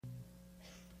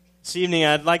This evening,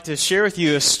 I'd like to share with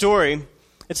you a story.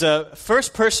 It's a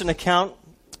first-person account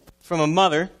from a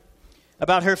mother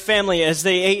about her family as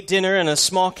they ate dinner in a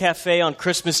small cafe on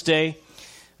Christmas Day,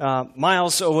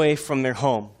 miles away from their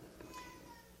home.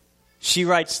 She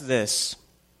writes this: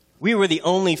 "We were the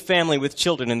only family with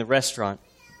children in the restaurant.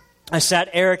 I sat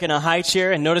Eric in a high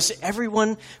chair and noticed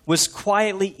everyone was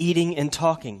quietly eating and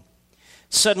talking.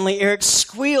 Suddenly, Eric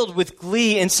squealed with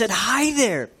glee and said, 'Hi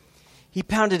there!' He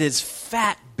pounded his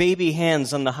fat baby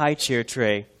hands on the high chair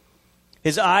tray.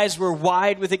 His eyes were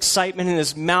wide with excitement and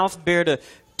his mouth bared a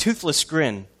toothless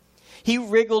grin. He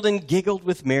wriggled and giggled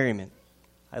with merriment.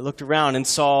 I looked around and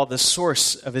saw the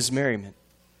source of his merriment.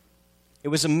 It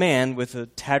was a man with a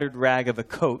tattered rag of a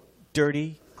coat,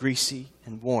 dirty, greasy,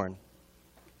 and worn.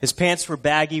 His pants were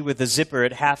baggy with a zipper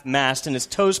at half-mast and his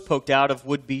toes poked out of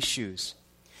would-be shoes.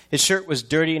 His shirt was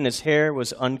dirty and his hair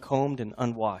was uncombed and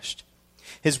unwashed.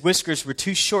 His whiskers were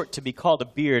too short to be called a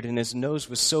beard, and his nose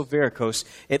was so varicose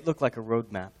it looked like a road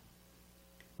map.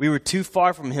 We were too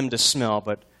far from him to smell,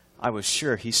 but I was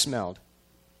sure he smelled.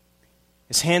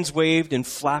 His hands waved and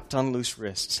flapped on loose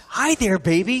wrists. 'Hi there,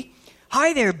 baby.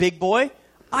 Hi there, big boy.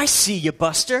 I see you,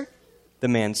 Buster,' the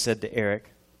man said to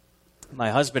Eric. My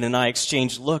husband and I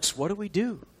exchanged looks. What do we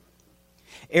do?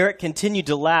 Eric continued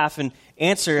to laugh and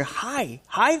answer, 'Hi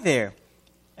there.'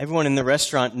 Everyone in the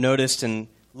restaurant noticed and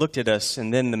looked at us,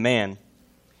 and then the man.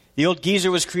 The old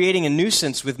geezer was creating a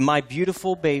nuisance with my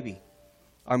beautiful baby.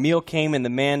 Our meal came, and the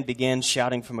man began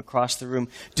shouting from across the room,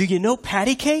 'Do you know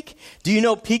patty cake? Do you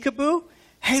know peekaboo?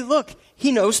 Hey, look,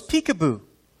 he knows peekaboo.'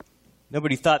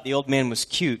 Nobody thought the old man was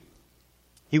cute.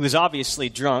 He was obviously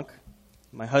drunk.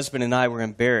 My husband and I were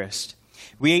embarrassed.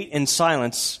 We ate in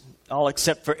silence, all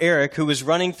except for Eric, who was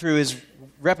running through his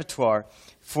repertoire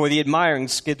for the admiring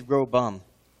Skid Row bum,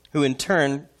 who in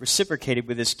turn reciprocated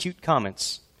with his cute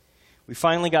comments. We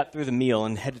finally got through the meal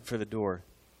and headed for the door.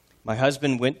 My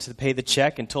husband went to pay the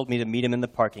check and told me to meet him in the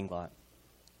parking lot.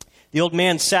 The old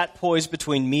man sat poised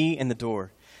between me and the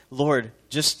door. 'Lord,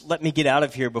 just let me get out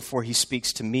of here before he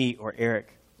speaks to me or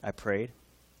Eric,' I prayed.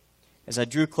 As I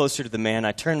drew closer to the man,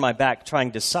 I turned my back,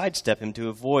 trying to sidestep him to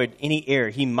avoid any air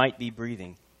he might be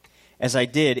breathing. As I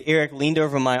did, Eric leaned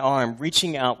over my arm,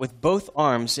 reaching out with both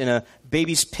arms in a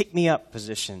baby's pick-me-up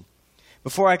position.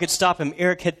 Before I could stop him,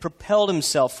 Eric had propelled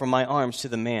himself from my arms to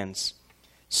the man's.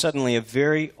 Suddenly, a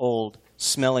very old,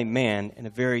 smelly man and a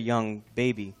very young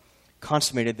baby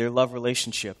consummated their love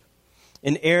relationship.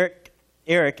 And Eric,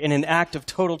 in an act of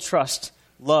total trust,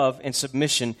 love, and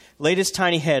submission, laid his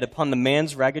tiny head upon the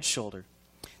man's ragged shoulder.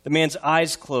 The man's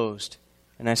eyes closed,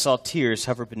 and I saw tears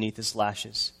hover beneath his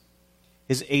lashes.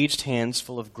 His aged hands,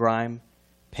 full of grime,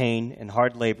 pain, and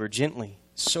hard labor,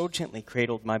 so gently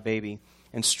cradled my baby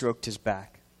and stroked his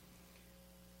back.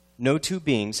 No two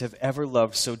beings have ever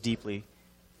loved so deeply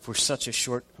for such a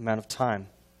short amount of time.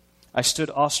 I stood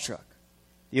awestruck.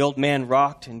 The old man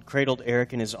rocked and cradled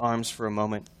Eric in his arms for a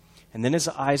moment, and then his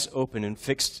eyes opened and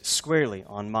fixed squarely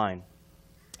on mine.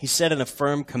 He said in a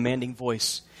firm, commanding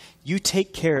voice, 'You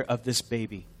take care of this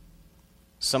baby.'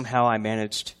 Somehow I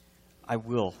managed, 'I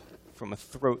will,' from a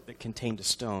throat that contained a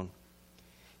stone.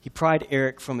 He pried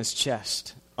Eric from his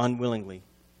chest, unwillingly,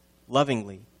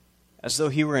 lovingly, as though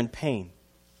he were in pain.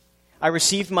 I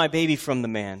received my baby from the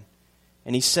man,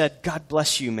 and he said, 'God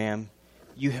bless you, ma'am.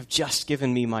 You have just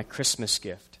given me my Christmas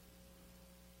gift.'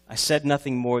 I said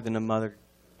nothing more than a muttered,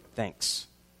 'Thanks.'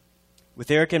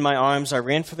 With Eric in my arms, I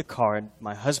ran for the car, and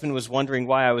my husband was wondering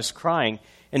why I was crying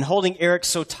and holding Eric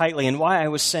so tightly, and why I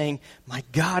was saying, 'My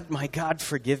God,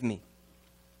 forgive me.'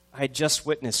 I had just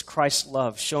witnessed Christ's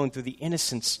love shown through the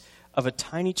innocence of a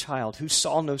tiny child who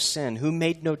saw no sin, who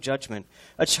made no judgment,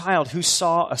 a child who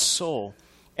saw a soul,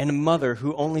 and a mother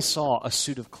who only saw a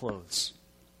suit of clothes.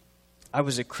 I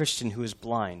was a Christian who was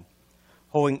blind,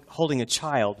 holding a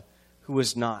child who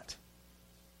was not.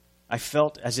 I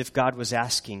felt as if God was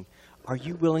asking, 'Are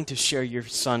you willing to share your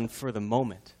son for the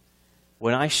moment,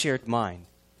 when I shared mine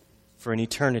for an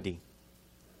eternity?'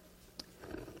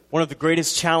 One of the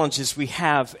greatest challenges we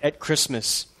have at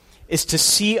Christmas is to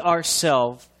see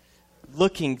ourselves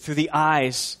looking through the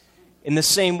eyes in the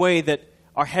same way that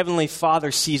our Heavenly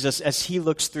Father sees us as He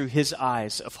looks through His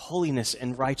eyes of holiness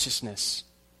and righteousness.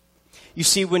 You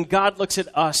see, when God looks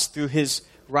at us through His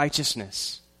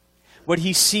righteousness, what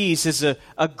He sees is a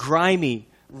grimy,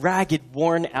 ragged,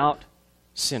 worn-out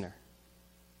sinner.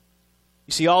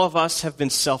 You see, all of us have been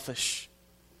selfish,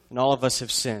 and all of us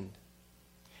have sinned.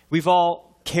 We've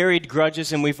all carried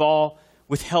grudges, and we've all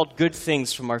withheld good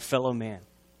things from our fellow man.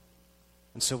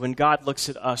 And so when God looks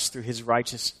at us through His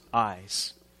righteous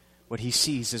eyes, what He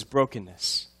sees is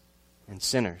brokenness and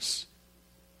sinners.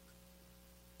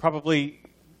 Probably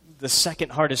the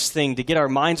second hardest thing to get our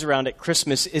minds around at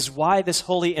Christmas is why this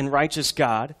holy and righteous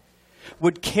God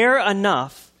would care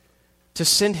enough to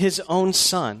send his own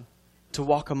son to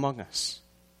walk among us,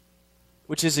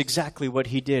 which is exactly what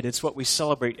he did. It's what we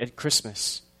celebrate at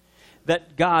Christmas.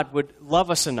 That God would love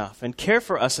us enough and care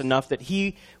for us enough that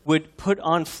he would put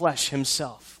on flesh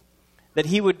himself, that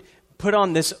he would put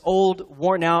on this old,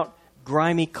 worn-out,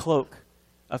 grimy cloak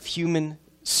of human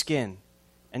skin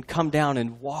and come down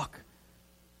and walk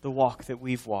the walk that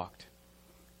we've walked,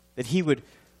 that he would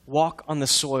walk on the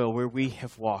soil where we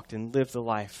have walked and live the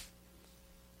life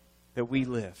that we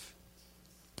live,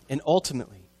 and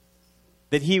ultimately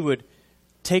that he would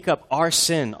take up our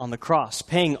sin on the cross,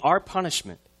 paying our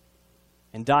punishment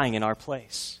and dying in our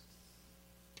place.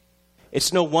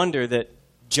 It's no wonder that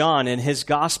John in his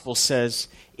gospel says,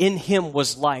 "In him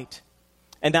was light,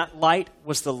 and that light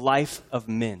was the life of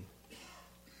men."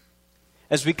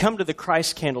 As we come to the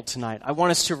Christ candle tonight, I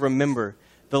want us to remember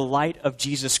the light of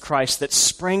Jesus Christ that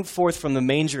sprang forth from the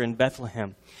manger in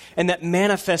Bethlehem and that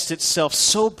manifests itself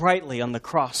so brightly on the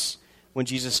cross when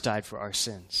Jesus died for our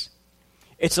sins.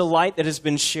 It's a light that has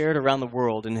been shared around the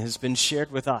world and has been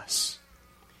shared with us.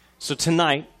 So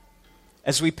tonight,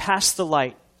 as we pass the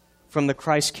light from the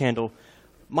Christ candle,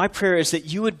 my prayer is that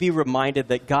you would be reminded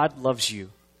that God loves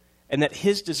you and that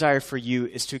his desire for you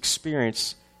is to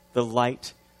experience the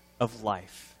light of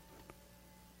life.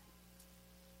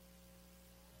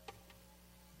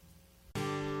 Will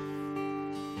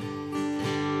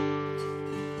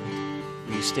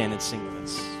you stand and sing with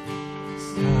us?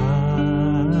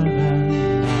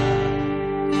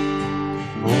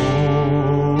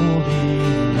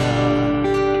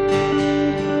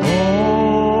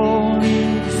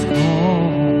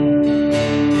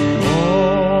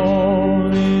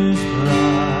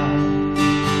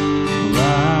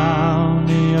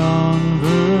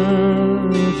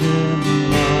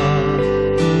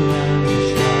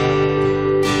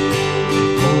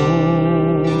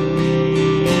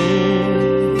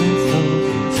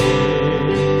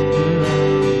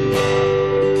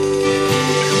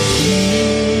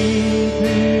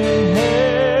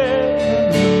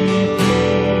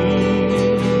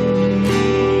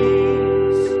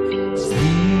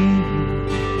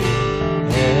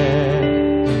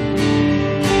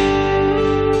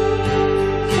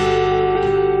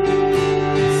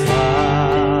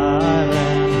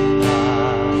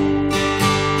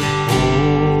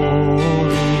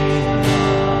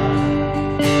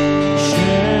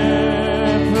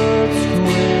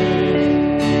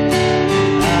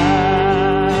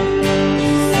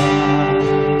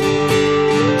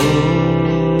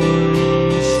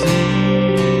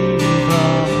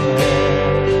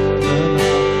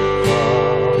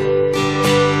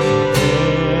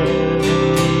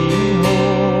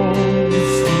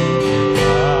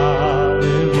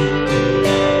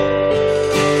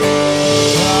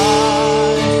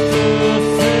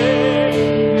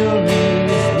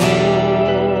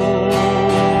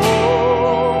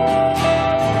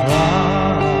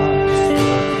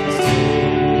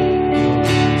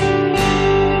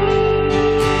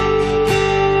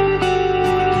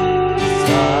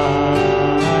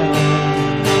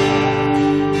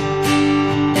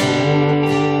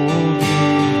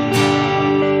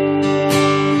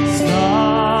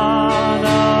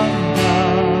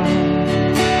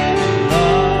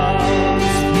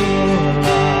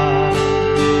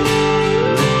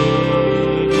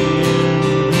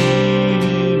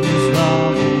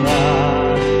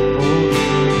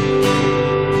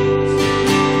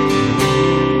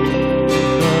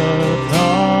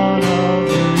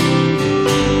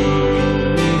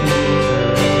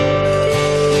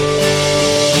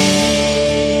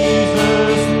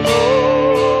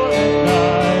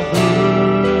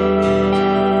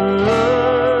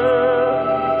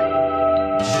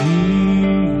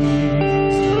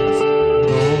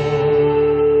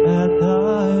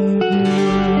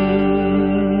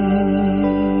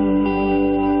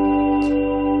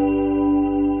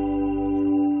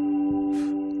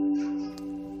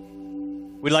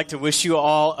 We'd like to wish you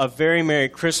all a very Merry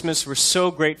Christmas. We're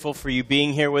so grateful for you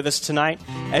being here with us tonight.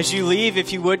 As you leave,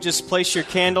 if you would, just place your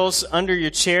candles under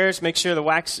your chairs. Make sure the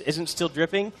wax isn't still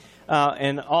dripping.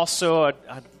 And also,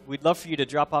 we'd love for you to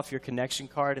drop off your connection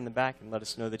card in the back and let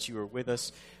us know that you were with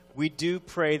us. We do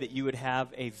pray that you would have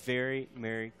a very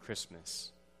Merry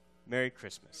Christmas. Merry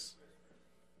Christmas.